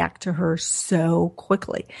came back to her so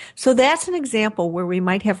quickly. So that's an example where we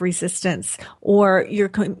might have resistance, or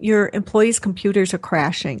your employees' computers are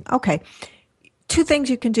crashing. Okay. 2 things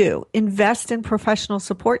you can do: invest in professional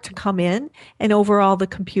support to come in and overhaul the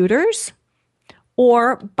computers,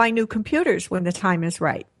 or buy new computers when the time is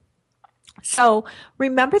right. So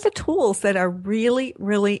remember the tools that are really,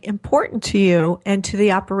 really important to you and to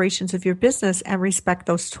the operations of your business, and respect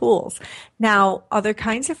those tools. Now, other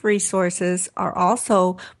kinds of resources are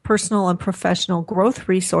also personal and professional growth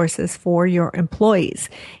resources for your employees.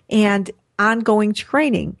 And ongoing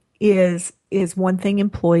training is one thing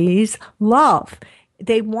employees love.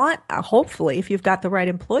 They want, hopefully, if you've got the right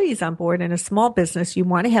employees on board in a small business, you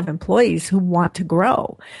want to have employees who want to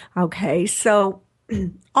grow. Okay, so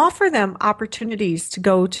offer them opportunities to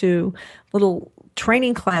go to little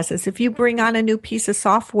training classes. If you bring on a new piece of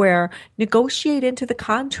software, negotiate into the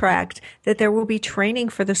contract that there will be training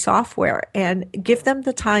for the software, and give them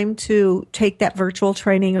the time to take that virtual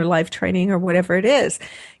training or live training or whatever it is.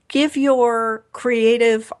 Give your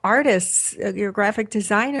creative artists, your graphic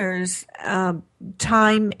designers,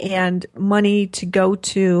 time and money to go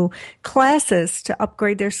to classes to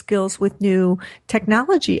upgrade their skills with new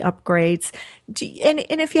technology upgrades. And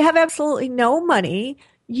if you have absolutely no money,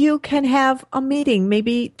 you can have a meeting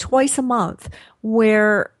maybe twice a month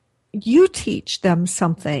where you teach them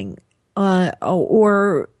something.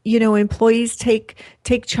 Or employees take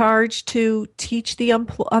charge to teach the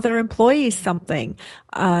other employees something,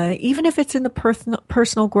 even if it's in the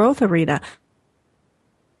personal growth arena.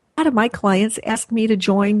 A lot of my clients ask me to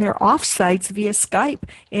join their offsites via Skype,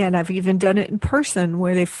 and I've even done it in person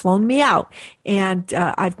where they've flown me out, and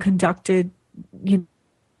I've conducted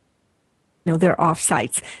their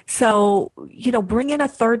offsites. So bring in a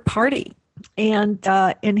third party and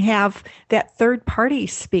have that third party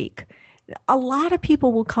speak. A lot of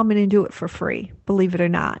people will come in and do it for free, believe it or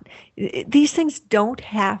not. These things don't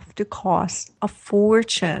have to cost a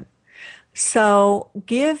fortune. So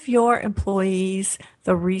give your employees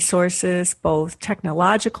the resources, both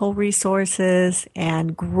technological resources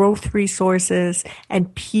and growth resources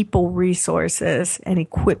and people resources and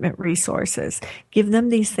equipment resources. Give them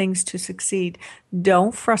these things to succeed.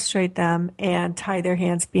 Don't frustrate them and tie their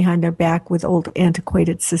hands behind their back with old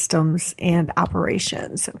antiquated systems and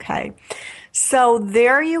operations, okay? So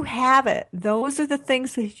there you have it. Those are the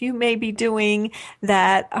things that you may be doing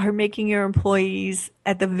that are making your employees,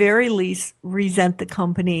 at the very least, resent the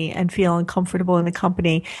company and feel uncomfortable in the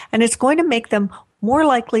company. And it's going to make them more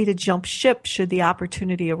likely to jump ship should the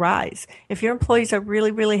opportunity arise. If your employees are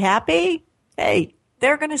really, really happy, hey,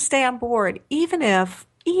 they're going to stay on board, even if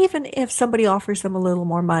somebody offers them a little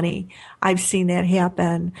more money. I've seen that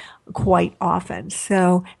happen quite often.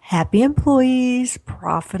 So happy employees,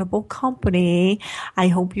 profitable company. I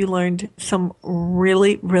hope you learned some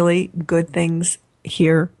really, really good things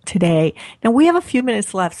here today. Now we have a few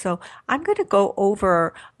minutes left, so I'm going to go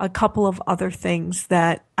over a couple of other things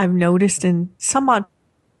that I've noticed in some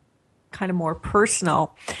kind of more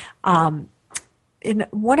personal. And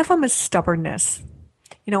one of them is stubbornness.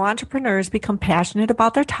 Entrepreneurs become passionate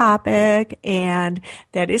about their topic, and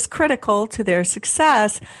that is critical to their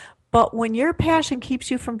success. But when your passion keeps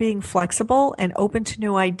you from being flexible and open to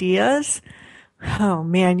new ideas, Oh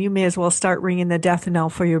man, you may as well start ringing the death knell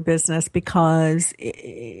for your business, because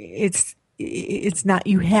it's not,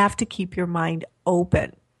 you have to keep your mind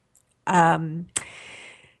open.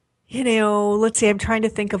 Let's see, I'm trying to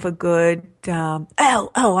think of a good,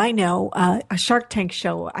 I know, a Shark Tank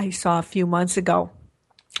show I saw a few months ago.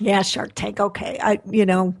 Yeah, Shark Tank. Okay.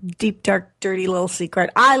 Deep, dark, dirty little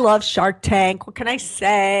secret. I love Shark Tank. What can I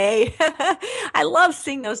say? I love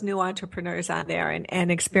seeing those new entrepreneurs on there and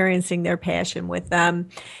experiencing their passion with them.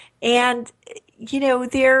 And,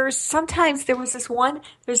 there's this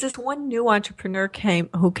one new entrepreneur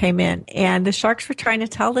who came in, and the sharks were trying to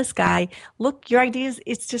tell this guy, look, your idea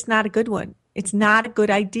it's just not a good one. It's not a good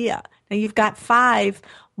idea. Now you've got 5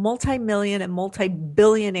 multi-million and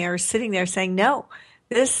multi-billionaires sitting there saying, no,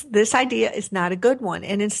 this idea is not a good one.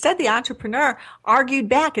 And instead, the entrepreneur argued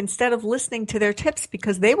back instead of listening to their tips,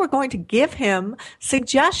 because they were going to give him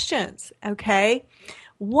suggestions. Okay.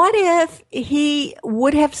 What if he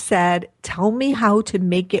would have said, tell me how to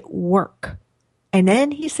make it work? And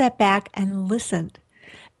then he sat back and listened.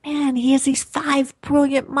 Man, he has these 5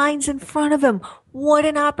 brilliant minds in front of him. What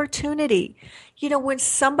an opportunity. When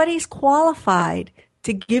somebody's qualified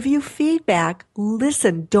to give you feedback,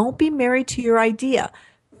 listen, don't be married to your idea.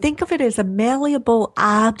 Think of it as a malleable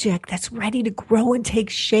object that's ready to grow and take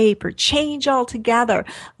shape or change altogether.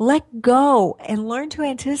 Let go and learn to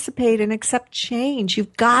anticipate and accept change.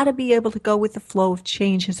 You've got to be able to go with the flow of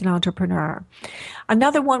change as an entrepreneur.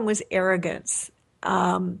 Another one was arrogance.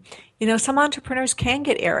 Some entrepreneurs can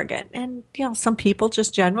get arrogant, and, some people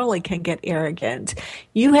just generally can get arrogant.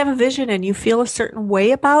 You have a vision and you feel a certain way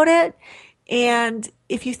about it. And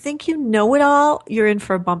if you think you know it all, you're in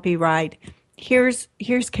for a bumpy ride. Here's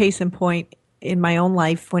case in point in my own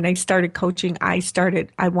life. When I started coaching, I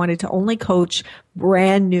wanted to only coach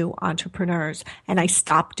brand new entrepreneurs, and I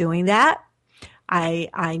stopped doing that. I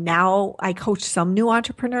coach some new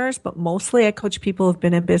entrepreneurs, but mostly I coach people who've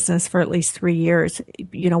been in business for at least 3 years.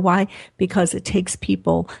 You know why? Because it takes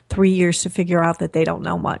people 3 years to figure out that they don't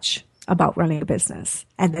know much about running a business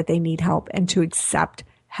and that they need help, and to accept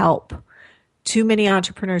help. Too many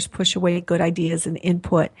entrepreneurs push away good ideas and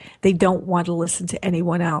input. They don't want to listen to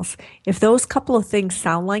anyone else. If those couple of things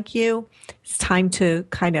sound like you, it's time to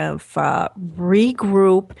kind of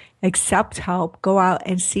regroup, accept help, go out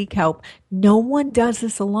and seek help. No one does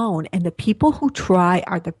this alone. And the people who try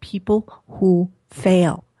are the people who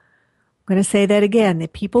fail. I'm going to say that again. The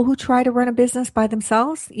people who try to run a business by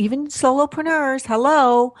themselves, even solopreneurs,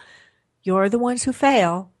 hello, you're the ones who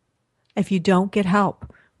fail if you don't get help.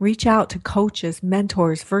 Reach out to coaches,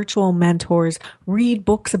 mentors, virtual mentors. Read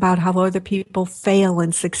books about how other people fail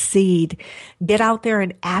and succeed. Get out there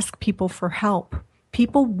and ask people for help.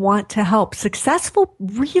 People want to help. Successful,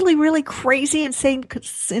 really, really crazy,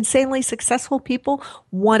 insanely successful people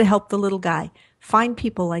want to help the little guy. Find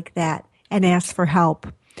people like that and ask for help.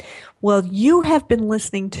 Well, you have been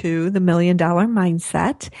listening to The $1 Million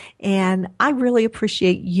Mindset, and I really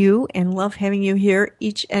appreciate you and love having you here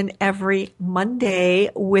each and every Monday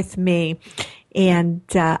with me. And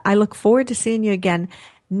I look forward to seeing you again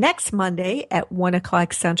next Monday at 1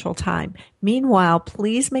 o'clock Central Time. Meanwhile,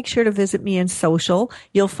 please make sure to visit me in social.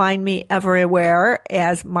 You'll find me everywhere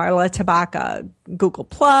as Marla Tabaka, Google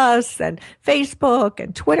Plus and Facebook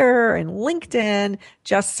and Twitter and LinkedIn.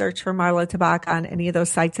 Just search for Marla Tabaka on any of those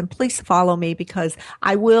sites, and please follow me, because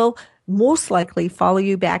I will most likely follow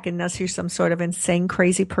you back, unless you're some sort of insane,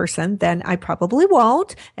 crazy person. Then I probably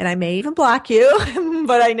won't, and I may even block you,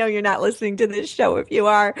 but I know you're not listening to this show if you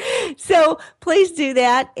are. So please do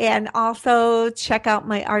that. And also check out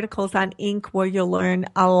my articles on Inc., where you'll learn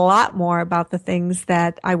a lot more about the things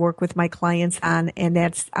that I work with my clients on. And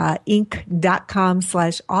that's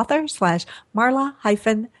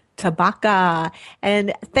inc.com/author/Marla-Tabaka.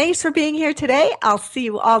 And thanks for being here today. I'll see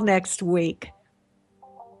you all next week.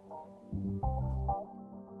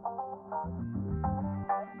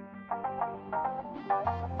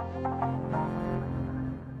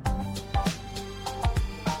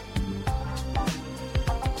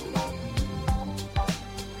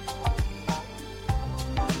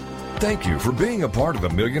 Thank you for being a part of the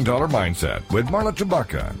 $1 Million Mindset with Marla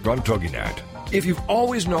Tabaka on TogiNet. If you've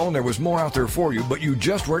always known there was more out there for you, but you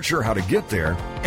just weren't sure how to get there,